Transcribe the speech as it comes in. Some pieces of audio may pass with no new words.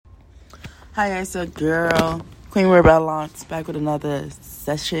Hi, it's a girl, Queen Rebel Locks, back with another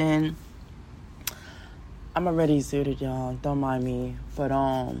session. I'm already suited, y'all. Don't mind me. But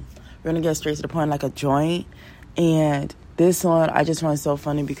we're gonna get straight to the point like a joint. And this one, I just find so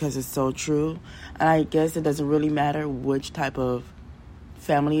funny because it's so true. And I guess it doesn't really matter which type of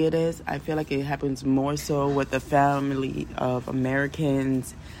family it is. I feel like it happens more so with the family of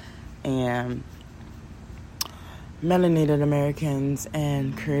Americans and melanated Americans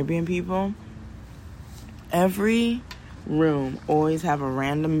and Caribbean people. Every room always have a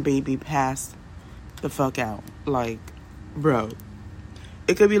random baby pass the fuck out. Like, bro,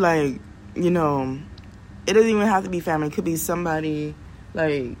 it could be like, it doesn't even have to be family. It could be somebody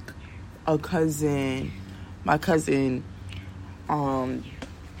like a cousin, my cousin,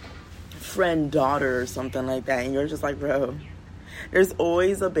 friend, daughter, or something like that. And you're just like, bro, there's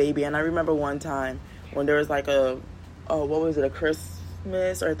always a baby. And I remember one time when there was like a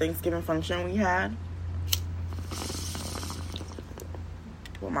Christmas or Thanksgiving function we had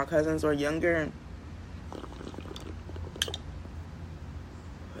when my cousins were younger.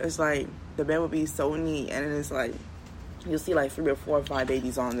 It's like the bed would be so neat, and it's like you'll see like 3 or 4 or 5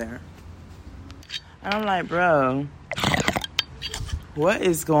 babies on there. And I'm like, bro, what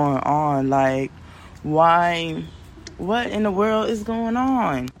is going on? Like, why? What in the world is going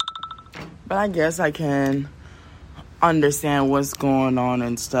on? But I guess I can understand what's going on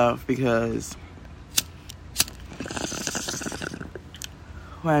and stuff, because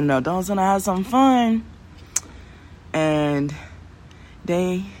when adults wanna have some fun and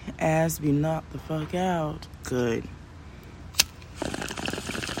they ass be knocked the fuck out, good.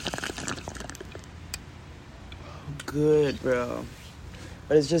 Good, bro.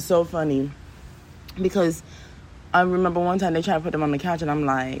 But it's just so funny because I remember one time they tried to put them on the couch, and I'm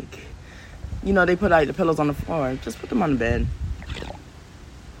like, they put like the pillows on the floor. Just put them on the bed.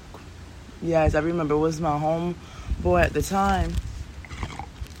 Yes, I remember it was my homeboy at the time.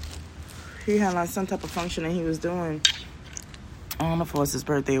 He had like some type of function that he was doing. I don't know if it was his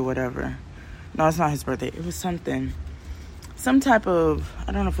birthday or whatever. No, it's not his birthday. It was something. Some type of,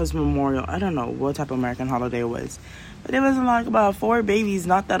 I don't know if it was Memorial. I don't know what type of American holiday it was. But it was like about 4 babies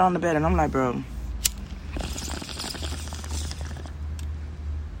knocked that on the bed. And I'm like, bro.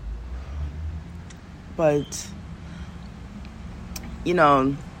 But,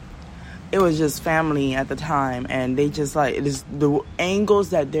 it was just family at the time. And they just like, it is the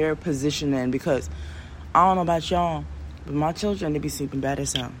angles that they're positioned in. Because I don't know about y'all, but my children, they be sleeping bad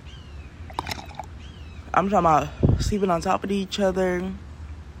as hell. I'm talking about sleeping on top of each other,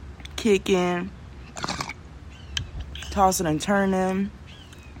 kicking, tossing and turning.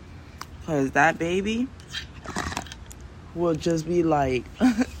 Because that baby will just be like,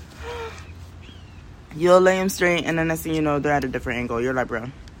 you'll lay him straight, and then next thing you know, they're at a different angle. You're like, bro,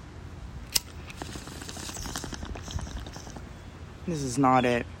 this is not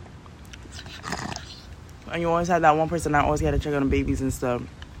it. And you always have that one person that always got to check on the babies and stuff.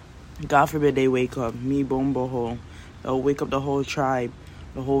 God forbid they wake up. Me, boom, boho. They'll wake up the whole tribe,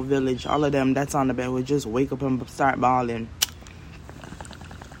 the whole village. All of them that's on the bed will just wake up and start bawling.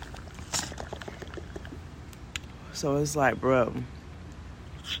 So it's like, bro,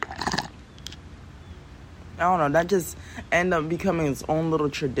 I don't know. That just end up becoming its own little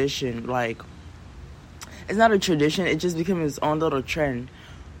tradition. Like, it's not a tradition. It just became its own little trend.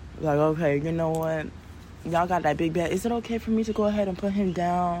 Like, okay, you know what? Y'all got that big bed. Is it okay for me to go ahead and put him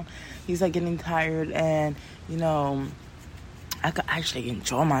down? He's like getting tired, and I could actually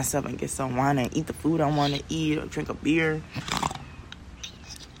enjoy myself and get some wine and eat the food I want to eat, or drink a beer.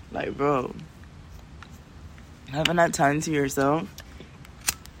 Like, bro, having that time to yourself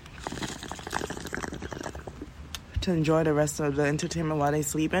to enjoy the rest of the entertainment while they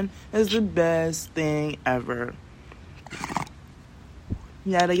sleeping is the best thing ever.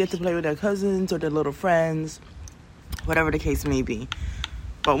 Yeah, they get to play with their cousins or their little friends, whatever the case may be.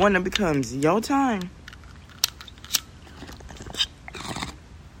 But when it becomes your time,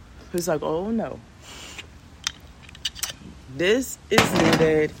 it's like, oh no. This is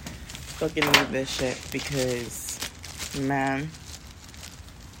needed. Fucking need this shit, because, man,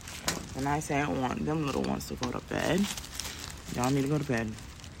 when I say I want them little ones to go to bed, y'all need to go to bed.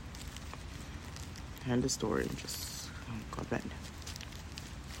 End the story. Just go to bed.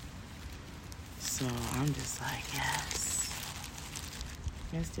 So I'm just like, yes.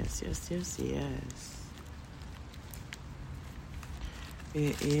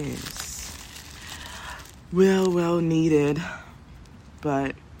 It is well needed.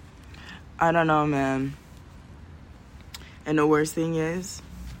 But I don't know, man. And the worst thing is,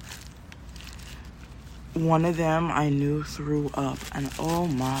 one of them I knew threw up, and oh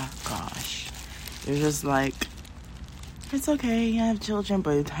my gosh, it was just like, it's okay, you have children,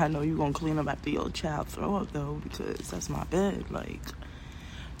 but I know you're gonna clean up after your child throw up though, because that's my bed. Like,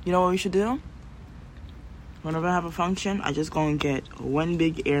 you know what we should do? Whenever I have a function, I just go and get one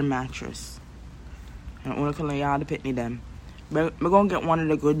big air mattress, and I'm gonna lay out the pitney them. But we're gonna get one of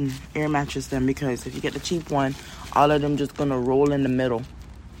the good air mattresses then, because if you get the cheap one, all of them just gonna roll in the middle.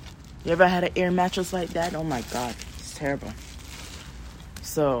 You ever had an air mattress like that? Oh my god, it's terrible.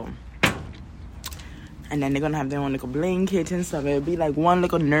 So, and then they're gonna have their own little blanket and stuff. It'll be like one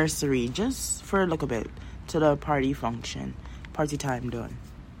little nursery just for a little bit to the party function. Party time done.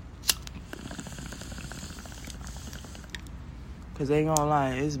 Cause they ain't gonna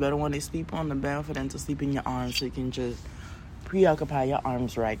lie, it's better when they sleep on the bed for them to sleep in your arms, so you can just preoccupy your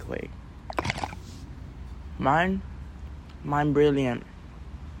arms right quick. Mine brilliant.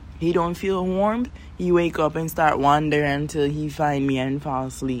 He don't feel warm, he wake up and start wandering until he find me and fall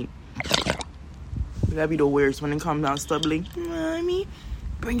asleep. That'd be the worst when it comes out stubbly. Mommy,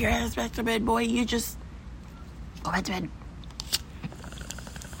 bring your ass back to bed, boy. You just go back to bed.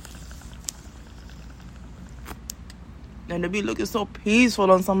 And to be looking so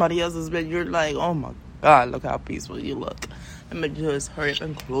peaceful on somebody else's bed, you're like, oh my god, look how peaceful you look. Let me just hurry up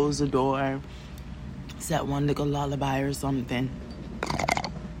and close the door. Set one little lullaby or something.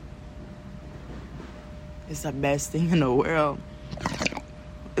 It's the best thing in the world.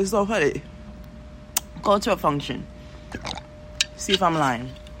 It's so funny. Go to a function. See if I'm lying.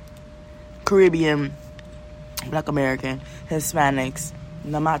 Caribbean, Black American, Hispanics,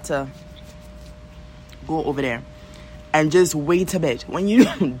 no matter. Go over there. And just wait a bit. When you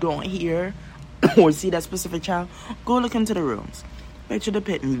don't hear or see that specific child, go look into the rooms. Bet you the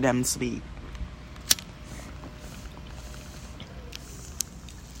pit and them sleep.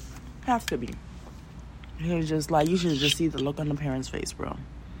 Have to be. It's just like, you should just see the look on the parents' face, bro.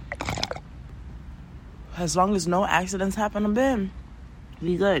 As long as no accidents happen to them,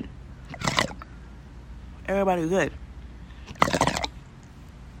 we good. Everybody good.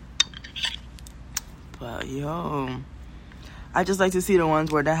 But yo, I just like to see the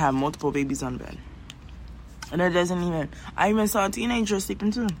ones where they have multiple babies on bed. And it doesn't even, I even saw a teenager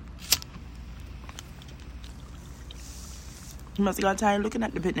sleeping too. He must have got tired looking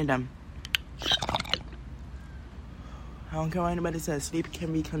at the pit in them. I don't care what anybody says, sleep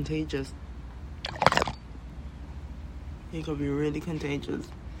can be contagious. It could be really contagious.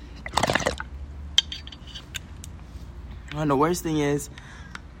 And the worst thing is,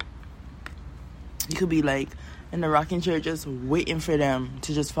 you could be like in the rocking chair just waiting for them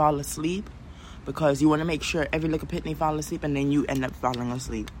to just fall asleep, because you want to make sure every little pitney fall asleep, and then you end up falling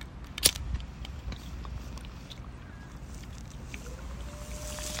asleep.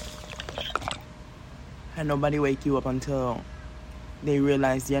 And nobody wake you up until they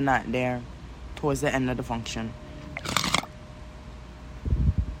realize you're not there towards the end of the function.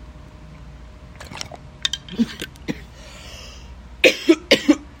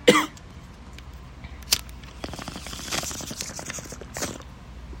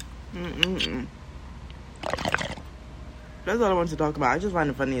 That's all I want to talk about. I just find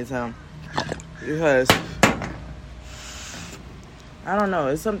it funny as hell. Because, I don't know,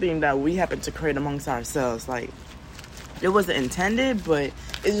 it's something that we happen to create amongst ourselves. Like, it wasn't intended, but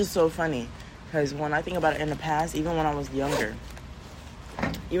it's just so funny. Because when I think about it in the past, even when I was younger,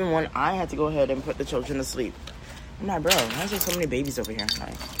 even when I had to go ahead and put the children to sleep, I'm like, bro, why is there so many babies over here?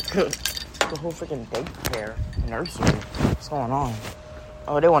 Like, the whole freaking daycare, nursery. What's going on?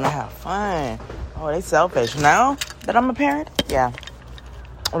 Oh, they want to have fun. Oh, they selfish. Now that I'm a parent, yeah,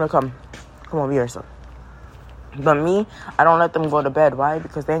 I'm gonna come over here, so. But me, I don't let them go to bed. Why?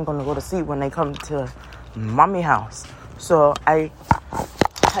 Because they ain't gonna go to sleep when they come to mommy house. So I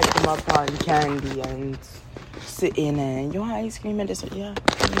hype them up on candy and sit in and yo, ice cream and this. Yeah,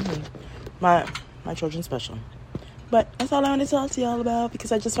 my children's special. But that's all I want to talk to y'all about,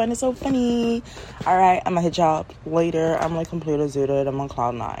 because I just find it so funny. All right, I'm gonna hit y'all up later. I'm like completely zooted. I'm on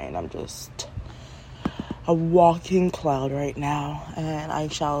cloud 9. I'm just a walking cloud right now, and I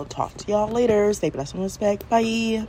shall talk to y'all later. Stay blessed and respect. Bye.